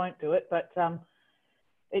that they won't do it, but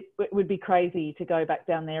it would be crazy to go back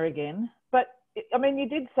down there again. But I mean, you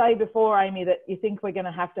did say before, Amy, that you think we're going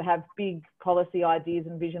to have big policy ideas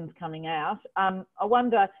and visions coming out. I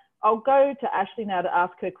wonder, I'll go to Ashley now to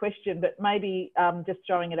ask her question, but maybe just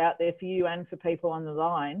throwing it out there for you and for people on the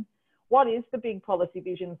line. What is the big policy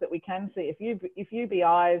visions that we can see? If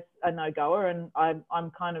UBI is a no-goer, and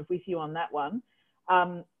I'm kind of with you on that one,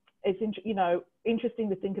 it's interesting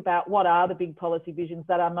to think about what are the big policy visions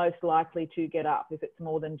that are most likely to get up, if it's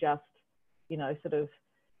more than just, sort of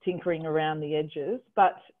tinkering around the edges.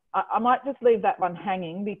 But I might just leave that one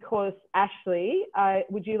hanging because, Ashley,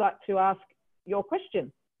 would you like to ask your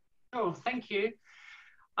question? Oh, thank you.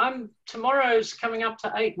 Tomorrow's coming up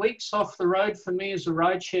to 8 weeks off the road for me as a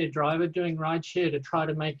rideshare driver, doing rideshare to try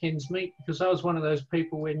to make ends meet, because I was one of those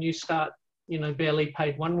people when you start, barely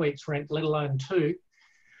paid 1 week's rent, let alone 2.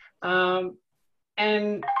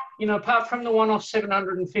 And, apart from the one-off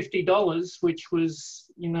 $750, which was,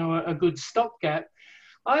 a good stopgap,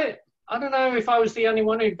 I don't know if I was the only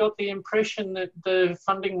one who got the impression that the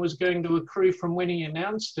funding was going to accrue from when he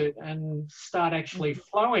announced it and start actually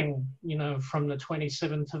flowing, from the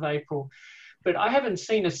 27th of April. But I haven't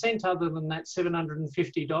seen a cent other than that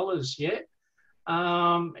 $750 yet.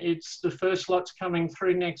 It's the first lot's coming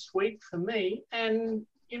through next week for me. And,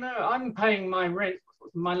 I'm paying my rent.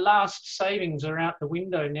 My last savings are out the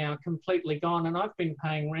window now, completely gone, and I've been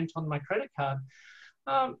paying rent on my credit card.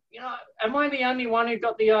 Am I the only one who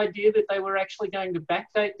got the idea that they were actually going to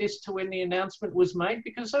backdate this to when the announcement was made?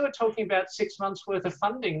 Because they were talking about 6 months worth of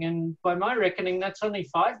funding, and by my reckoning, that's only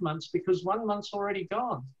 5 months because 1 month's already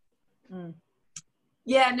gone.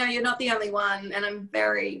 Yeah, no, you're not the only one, and I'm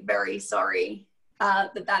very, very sorry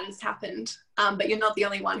that has happened. But you're not the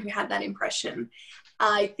only one who had that impression.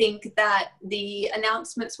 I think that the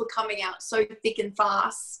announcements were coming out so thick and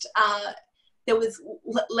fast. There was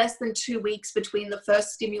less than 2 weeks between the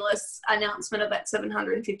first stimulus announcement of that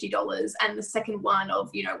 $750 and the second one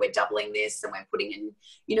of, we're doubling this and we're putting in,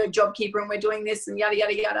 JobKeeper and we're doing this and yada,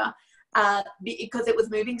 yada, yada, because it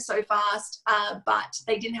was moving so fast, but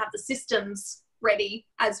they didn't have the systems ready,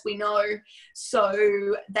 as we know.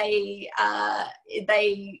 So they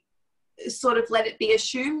sort of let it be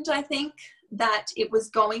assumed, I think, that it was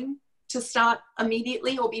going to start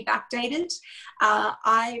immediately or be backdated.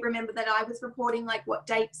 I remember that I was reporting like what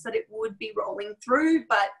dates that it would be rolling through,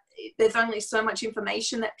 but there's only so much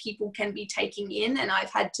information that people can be taking in, and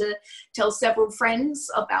I've had to tell several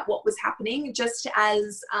friends about what was happening, just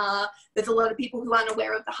as there's a lot of people who aren't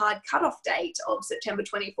aware of the hard cutoff date of September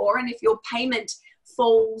 24, and if your payment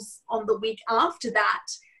falls on the week after that,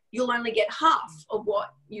 you'll only get half of what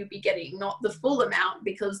you'd be getting, not the full amount,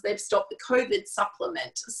 because they've stopped the COVID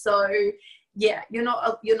supplement. So yeah, you're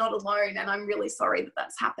not alone, and I'm really sorry that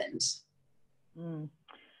that's happened. Mm.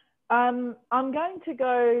 I'm going to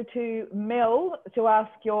go to Mel to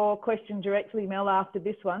ask your question directly, Mel, after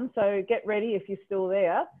this one. So get ready if you're still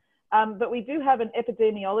there. But we do have an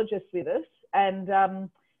epidemiologist with us, and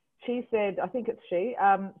she said, I think it's she,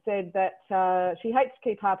 said that she hates to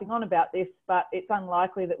keep harping on about this, but it's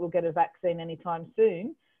unlikely that we'll get a vaccine anytime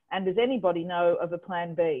soon. And does anybody know of a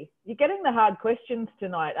plan B? You're getting the hard questions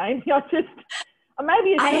tonight, Amy. Maybe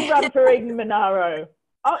you should run for Eden Monaro.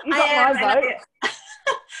 Oh, you got my vote.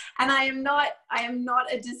 And I am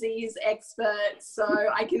not a disease expert, so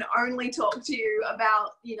I can only talk to you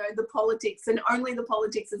about, you know, the politics, and only the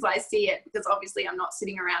politics as I see it, because obviously I'm not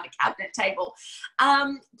sitting around a cabinet table.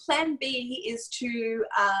 Plan B is to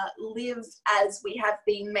live as we have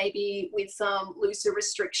been, maybe with some looser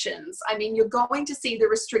restrictions. I mean, you're going to see the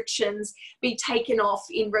restrictions be taken off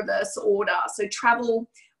in reverse order. So travel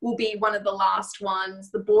will be one of the last ones.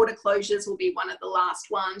 The border closures will be one of the last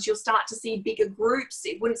ones. You'll start to see bigger groups.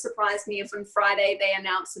 It wouldn't surprise me if on Friday they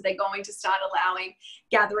announced that they're going to start allowing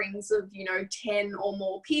gatherings of, you know, 10 or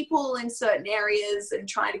more people in certain areas, and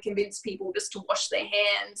try to convince people just to wash their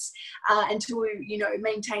hands and to, you know,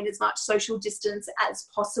 maintain as much social distance as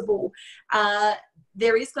possible.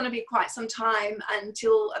 There is going to be quite some time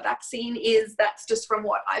until a vaccine is. That's just from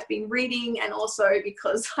what I've been reading, and also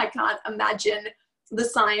because I can't imagine the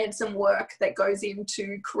science and work that goes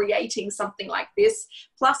into creating something like this.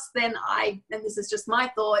 Plus then and this is just my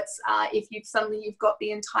thoughts, if you've got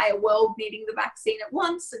the entire world needing the vaccine at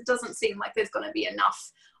once, it doesn't seem like there's going to be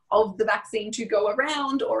enough of the vaccine to go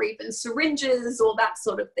around, or even syringes or that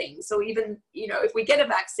sort of thing. So even, you know, if we get a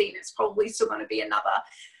vaccine, it's probably still going to be another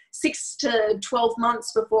 6 to 12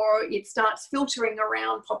 months before it starts filtering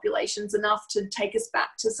around populations enough to take us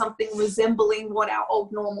back to something resembling what our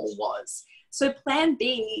old normal was. So plan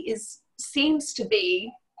B seems to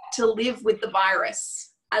be to live with the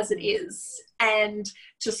virus as it is, and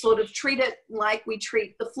to sort of treat it like we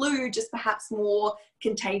treat the flu, just perhaps more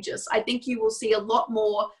contagious. I think you will see a lot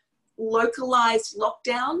more localized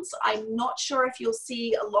lockdowns. I'm not sure if you'll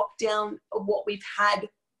see a lockdown of what we've had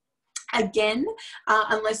again,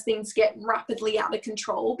 unless things get rapidly out of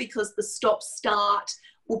control, because the stop-start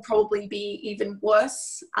will probably be even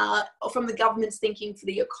worse from the government's thinking for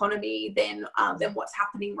the economy than what's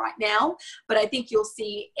happening right now. But I think you'll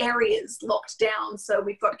see areas locked down. So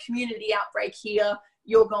we've got a community outbreak here,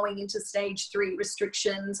 you're going into stage 3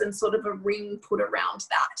 restrictions, and sort of a ring put around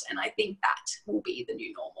that. And I think that will be the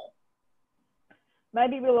new normal.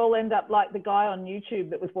 Maybe we'll all end up like the guy on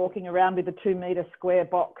YouTube that was walking around with a 2-metre square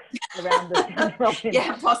box around the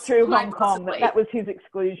through Hong Kong. That was his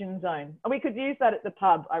exclusion zone. And we could use that at the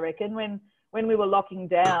pub, I reckon, when we were locking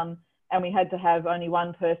down and we had to have only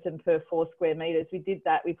one person per 4 square metres. We did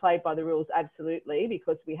that. We played by the rules, absolutely,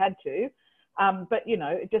 because we had to. But, you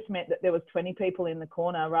know, it just meant that there was 20 people in the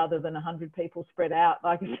corner rather than 100 people spread out.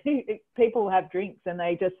 Like, people have drinks and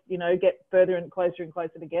they just, you know, get further and closer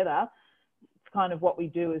together. Kind of what we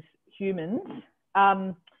do as humans. So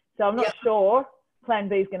I'm not sure plan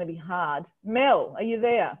B is going to be hard. Mel, are you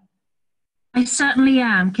there? I certainly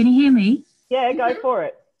am. Can you hear me? Yeah, go for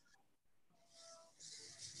it.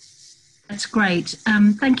 That's great.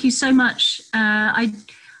 Thank you so much. I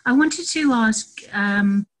wanted to ask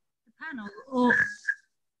the panel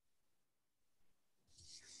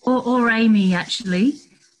or Amy, actually,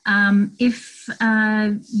 if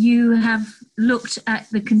you have looked at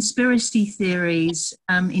the conspiracy theories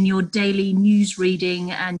in your daily news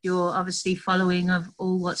reading and your obviously following of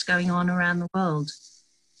all what's going on around the world.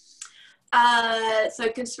 So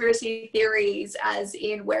conspiracy theories as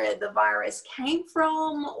in where the virus came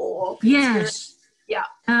from, or yes, yeah,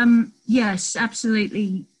 yes,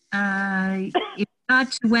 absolutely. In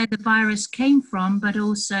regard to where the virus came from, but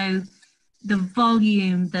also the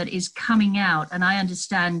volume that is coming out. And I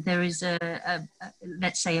understand there is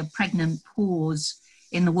let's say a pregnant pause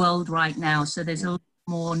in the world right now. So there's a lot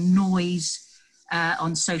more noise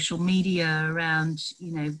on social media around,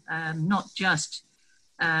 you know, not just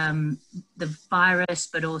the virus,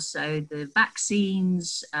 but also the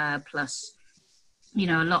vaccines, plus you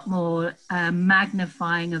know, a lot more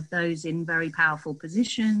magnifying of those in very powerful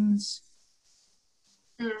positions?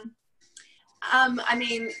 I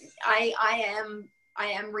mean, I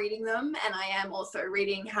am reading them, and I am also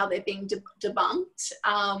reading how they're being debunked,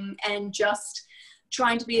 and just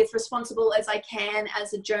trying to be as responsible as I can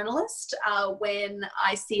as a journalist when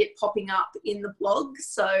I see it popping up in the blog.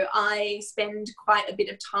 So I spend quite a bit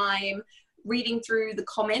of time reading through the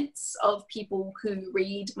comments of people who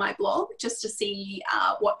read my blog, just to see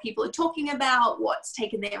what people are talking about, what's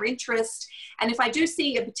taken their interest. And if I do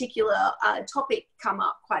see a particular topic come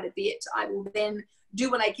up quite a bit, I will then do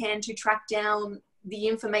what I can to track down the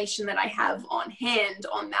information that I have on hand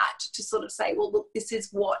on that, to sort of say, well, look, this is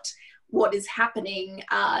what is happening.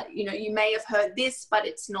 You know, you may have heard this, but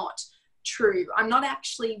it's not true. I'm not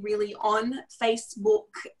actually really on Facebook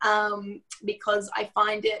because I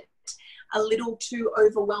find it a little too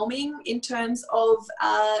overwhelming in terms of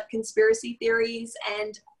conspiracy theories,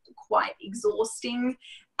 and quite exhausting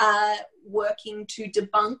working to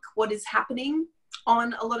debunk what is happening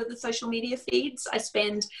on a lot of the social media feeds. I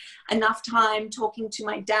spend enough time talking to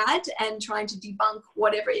my dad and trying to debunk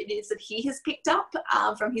whatever it is that he has picked up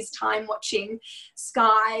from his time watching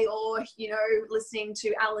Sky, or, you know, listening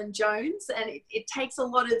to Alan Jones. And it takes a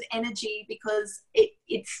lot of energy, because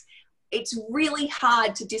it's really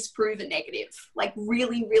hard to disprove a negative, like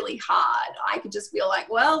really, really hard. I could just feel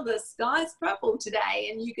like, well, the sky's purple today.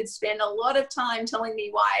 And you could spend a lot of time telling me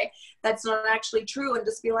why that's not actually true, and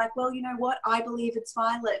just be like, well, you know what? I believe it's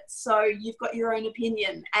violet. So you've got your own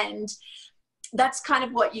opinion. And that's kind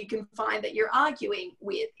of what you can find that you're arguing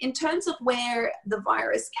with. In terms of where the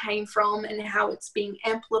virus came from and how it's being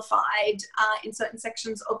amplified in certain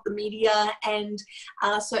sections of the media and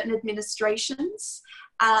certain administrations,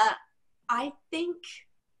 I think,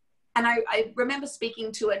 and I remember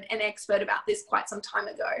speaking to an expert about this quite some time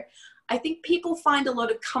ago, I think people find a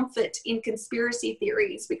lot of comfort in conspiracy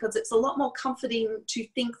theories because it's a lot more comforting to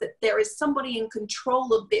think that there is somebody in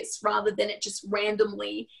control of this rather than it just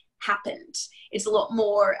randomly happened. It's a lot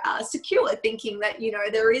more secure thinking that, you know,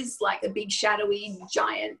 there is like a big shadowy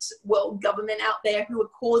giant world government out there who are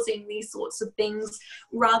causing these sorts of things,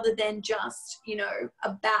 rather than just, you know,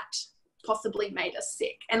 a bat possibly made us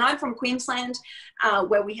sick. And I'm from Queensland,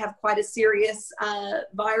 where we have quite a serious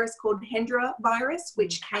virus called Hendra virus,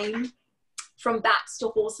 which came from bats to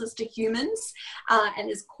horses to humans, and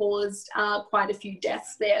has caused quite a few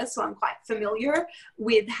deaths there. So I'm quite familiar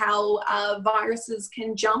with how viruses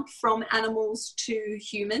can jump from animals to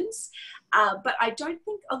humans. But I don't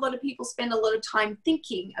think a lot of people spend a lot of time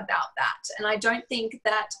thinking about that. And I don't think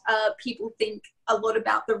that people think a lot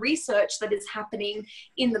about the research that is happening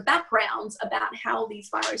in the background about how these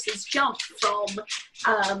viruses jump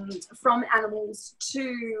from animals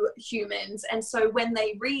to humans. And so when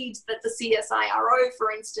they read that the CSIRO,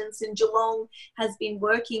 for instance, in Geelong has been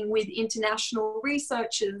working with international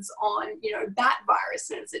researchers on, you know, bat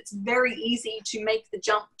viruses, it's very easy to make the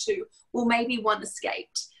jump to, well, maybe one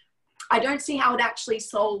escaped. I don't see how it actually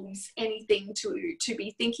solves anything to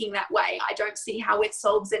be thinking that way. I don't see how it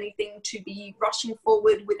solves anything to be rushing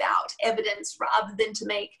forward without evidence, rather than to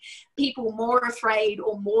make people more afraid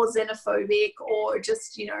or more xenophobic or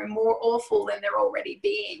just, you know, more awful than they're already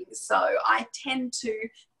being. So I tend to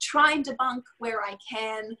try and debunk where I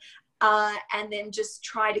can, and then just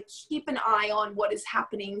try to keep an eye on what is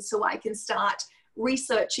happening so I can start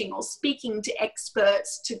researching or speaking to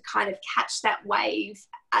experts to kind of catch that wave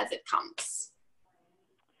as it comes.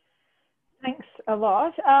 Thanks a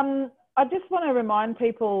lot. I just want to remind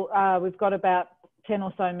people, we've got about 10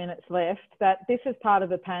 or so minutes left, that this is part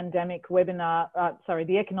of a pandemic webinar,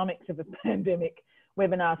 the economics of a pandemic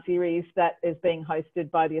webinar series that is being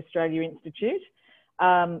hosted by the Australia Institute,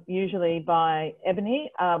 usually by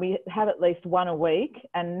Ebony. We have at least one a week,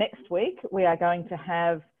 and next week we are going to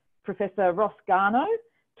have Professor Ross Garno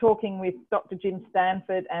talking with Dr. Jim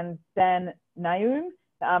Stanford and Dan Naum,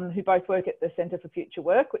 who both work at the Centre for Future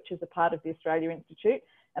Work, which is a part of the Australia Institute.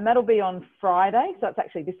 And that'll be on Friday, so it's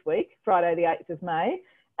actually this week, Friday the 8th of May,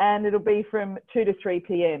 and it'll be from 2 to 3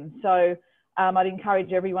 p.m. So I'd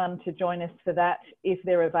encourage everyone to join us for that if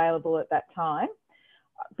they're available at that time.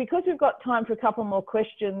 Because we've got time for a couple more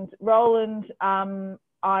questions, Roland,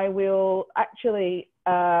 I will actually,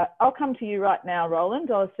 I'll come to you right now,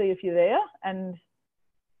 Roland. I'll see if you're there. And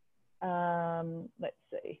let's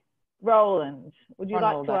see. Roland, would you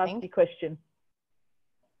like to ask your question?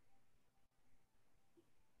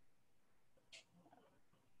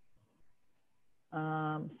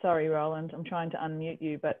 Sorry, Roland, I'm trying to unmute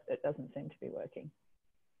you, but it doesn't seem to be working.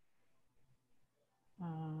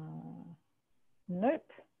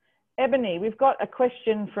 Nope. Ebony, we've got a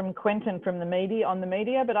question from Quentin from the media on the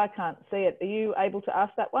media, but I can't see it. Are you able to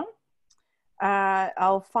ask that one?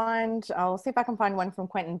 I'll see if I can find one from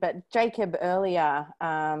Quentin, but Jacob earlier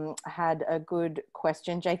had a good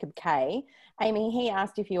question, Jacob K. Amy, he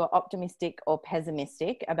asked if you were optimistic or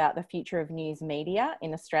pessimistic about the future of news media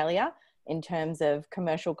in Australia in terms of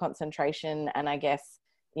commercial concentration and I guess,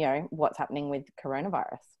 you know, what's happening with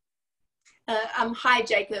coronavirus. Hi,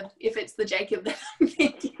 Jacob, if it's the Jacob that I'm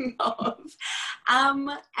thinking of. Am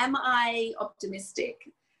I optimistic?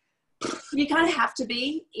 You kind of have to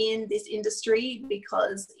be in this industry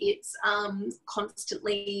because it's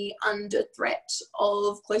constantly under threat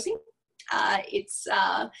of closing. It's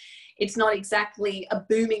not exactly a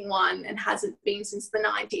booming one and hasn't been since the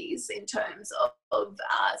 90s in terms of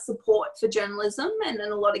support for journalism, and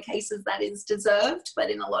in a lot of cases that is deserved, but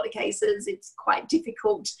in a lot of cases it's quite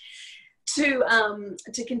difficult to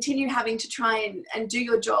continue having to try and do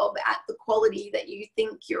your job at the quality that you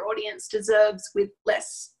think your audience deserves with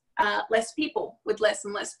less people, with less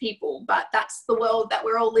and less people. But that's the world that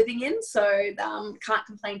we're all living in, so can't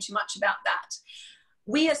complain too much about that.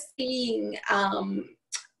 We are seeing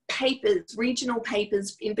papers, regional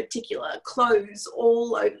papers in particular, close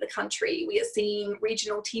all over the country. We are seeing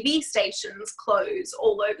regional TV stations close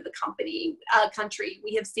all over the country.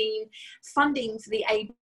 We have seen funding for the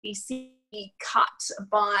ABC cut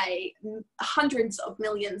by hundreds of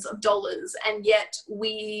millions of dollars, and yet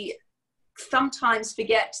we sometimes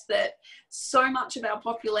forget that so much of our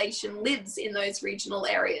population lives in those regional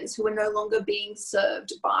areas who are no longer being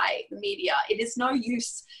served by the media. It is no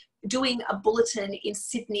use doing a bulletin in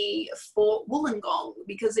Sydney for Wollongong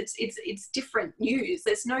because it's different news.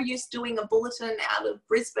 There's no use doing a bulletin out of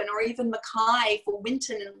Brisbane or even Mackay for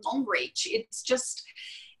Winton and Longreach.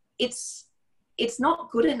 It's not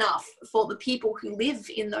good enough for the people who live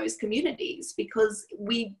in those communities because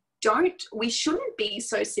we shouldn't be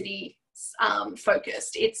so city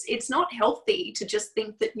focused. It's not healthy to just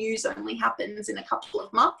think that news only happens in a couple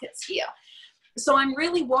of markets here. So I'm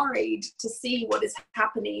really worried to see what is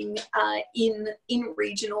happening in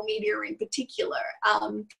regional media in particular.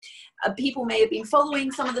 People may have been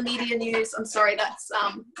following some of the media news. I'm sorry, that's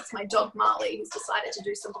my dog Marley, who's decided to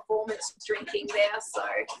do some performance drinking there, so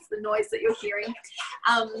it's the noise that you're hearing.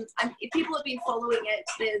 If people have been following it,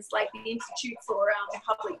 there's like the Institute for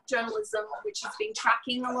Public Journalism, which has been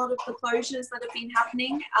tracking a lot of the closures that have been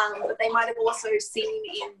happening, but they might have also seen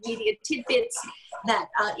in media tidbits that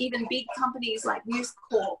even big companies like News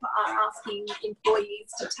Corp are asking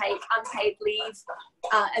employees to take unpaid leave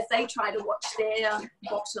as they try to watch their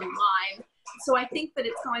bottom line. So I think that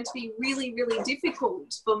it's going to be really, really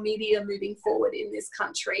difficult for media moving forward in this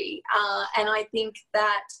country. And I think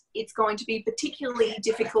that it's going to be particularly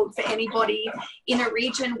difficult for anybody in a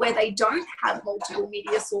region where they don't have multiple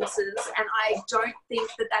media sources. And I don't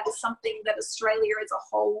think that that is something that Australia as a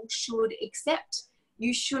whole should accept.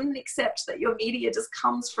 You shouldn't accept that your media just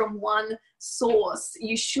comes from one source.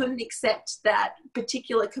 You shouldn't accept that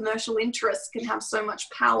particular commercial interests can have so much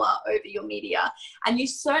power over your media. And you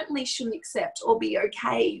certainly shouldn't accept or be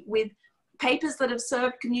okay with papers that have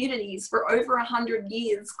served communities for over 100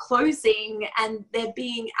 years closing and there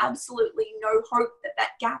being absolutely no hope that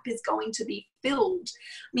that gap is going to be filled.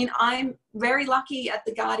 I mean, I'm very lucky at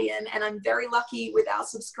The Guardian and I'm very lucky with our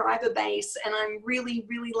subscriber base, and I'm really,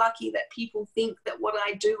 really lucky that people think that what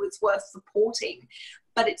I do is worth supporting.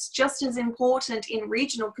 But it's just as important in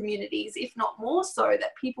regional communities, if not more so,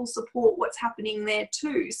 that people support what's happening there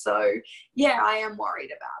too. So yeah, I am worried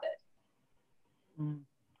about it. Mm.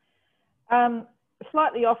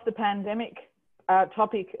 Slightly off the pandemic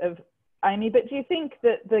topic of Amy, but do you think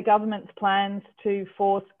that the government's plans to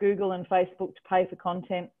force Google and Facebook to pay for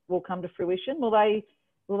content will come to fruition? Will they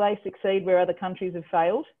succeed where other countries have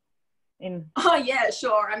failed? Oh yeah,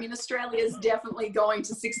 sure. I mean, Australia is definitely going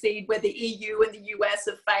to succeed where the EU and the US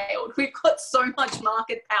have failed. We've got so much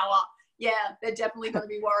market power. Yeah, they're definitely going to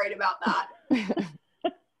be worried about that.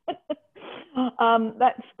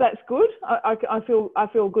 That's good. I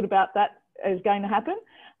feel good about that is going to happen.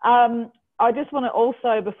 I just want to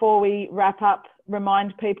also, before we wrap up,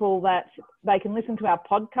 remind people that they can listen to our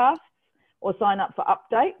podcasts or sign up for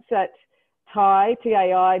updates at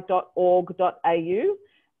tai.org.au.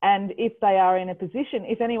 And if they are in a position,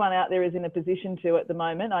 if anyone out there is in a position to at the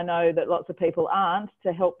moment, I know that lots of people aren't,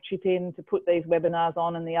 to help chip in to put these webinars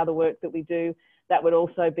on and the other work that we do, that would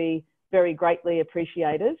also be very greatly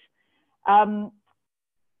appreciated.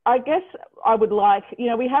 I guess I would like, you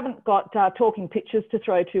know, we haven't got talking pictures to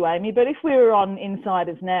throw to Amy, but if we were on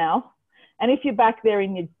Insiders now, and if you're back there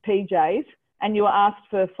in your PJs and you were asked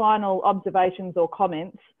for final observations or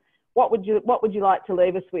comments, what would you like to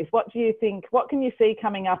leave us with? What do you think? What can you see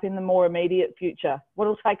coming up in the more immediate future? What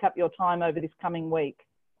will take up your time over this coming week?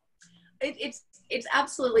 It's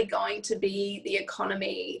absolutely going to be the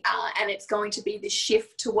economy, and it's going to be the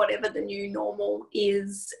shift to whatever the new normal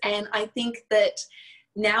is. And I think that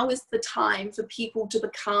now is the time for people to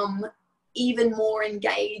become even more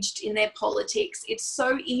engaged in their politics. It's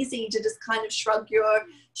so easy to just kind of shrug your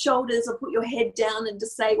shoulders or put your head down and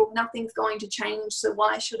just say, well, nothing's going to change, so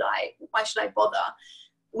why should I bother?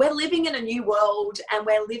 We're living in a new world, and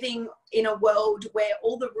we're living in a world where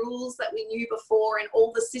all the rules that we knew before and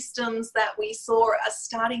all the systems that we saw are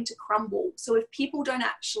starting to crumble. So if people don't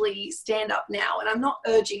actually stand up now, and I'm not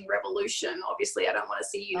urging revolution, obviously I don't want to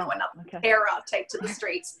see, another terror take to the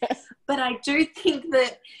streets, but I do think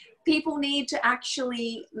that people need to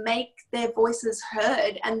actually make their voices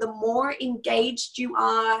heard. And the more engaged you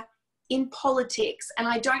are in politics, and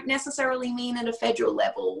I don't necessarily mean at a federal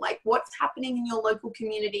level, like what's happening in your local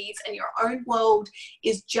communities and your own world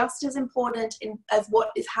is just as important as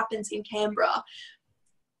what happens in Canberra.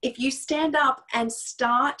 If you stand up and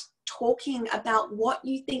start talking about what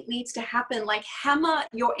you think needs to happen, like hammer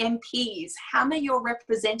your MPs, hammer your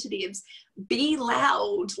representatives, be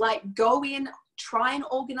loud, like go in, try and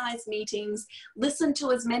organize meetings, listen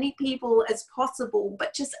to as many people as possible,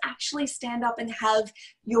 but just actually stand up and have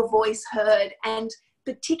your voice heard, and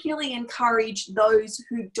particularly encourage those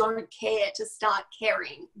who don't care to start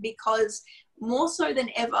caring, because more so than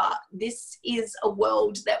ever, this is a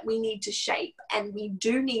world that we need to shape, and we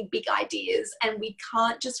do need big ideas, and we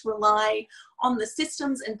can't just rely on the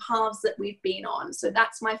systems and paths that we've been on. So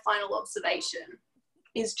that's my final observation,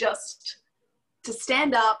 is just to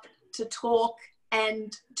stand up, to talk,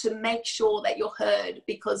 and to make sure that you're heard,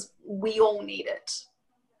 because we all need it.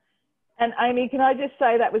 And Amy, can I just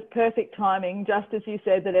say that was perfect timing. Just as you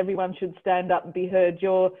said that everyone should stand up and be heard,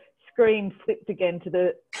 your screen flipped again to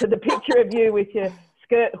the picture of you with your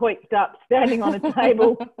skirt hoiked up, standing on a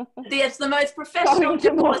table. It's the most professional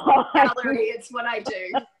journalist gallery. It's what I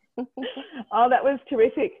do. Oh, that was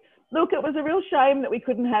terrific. Look, it was a real shame that we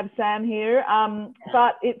couldn't have Sam here,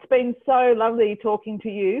 but it's been so lovely talking to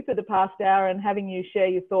you for the past hour and having you share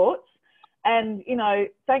your thoughts. And,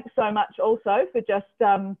 thanks so much also for just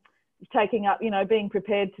taking up, being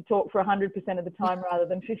prepared to talk for 100% of the time rather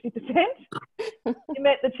than 50%. You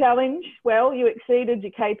met the challenge well, you exceeded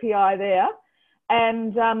your KPI there.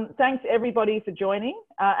 And thanks everybody for joining.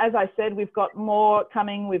 As I said, we've got more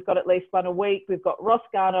coming. We've got at least one a week. We've got Ross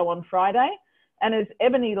Garno on Friday. And as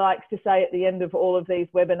Ebony likes to say at the end of all of these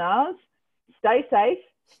webinars, stay safe,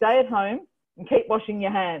 stay at home, and keep washing your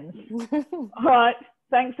hands. All right.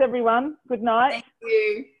 Thanks, everyone. Good night. Thank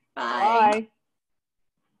you. Bye.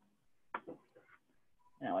 Bye.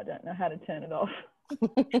 Now I don't know how to turn it off.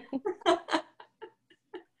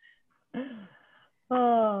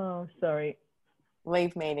 Oh, sorry.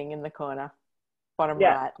 Leave meeting in the corner, bottom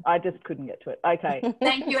yeah, right. I just couldn't get to it. Okay.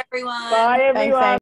 Thank you, everyone. Bye, everyone. Thanks,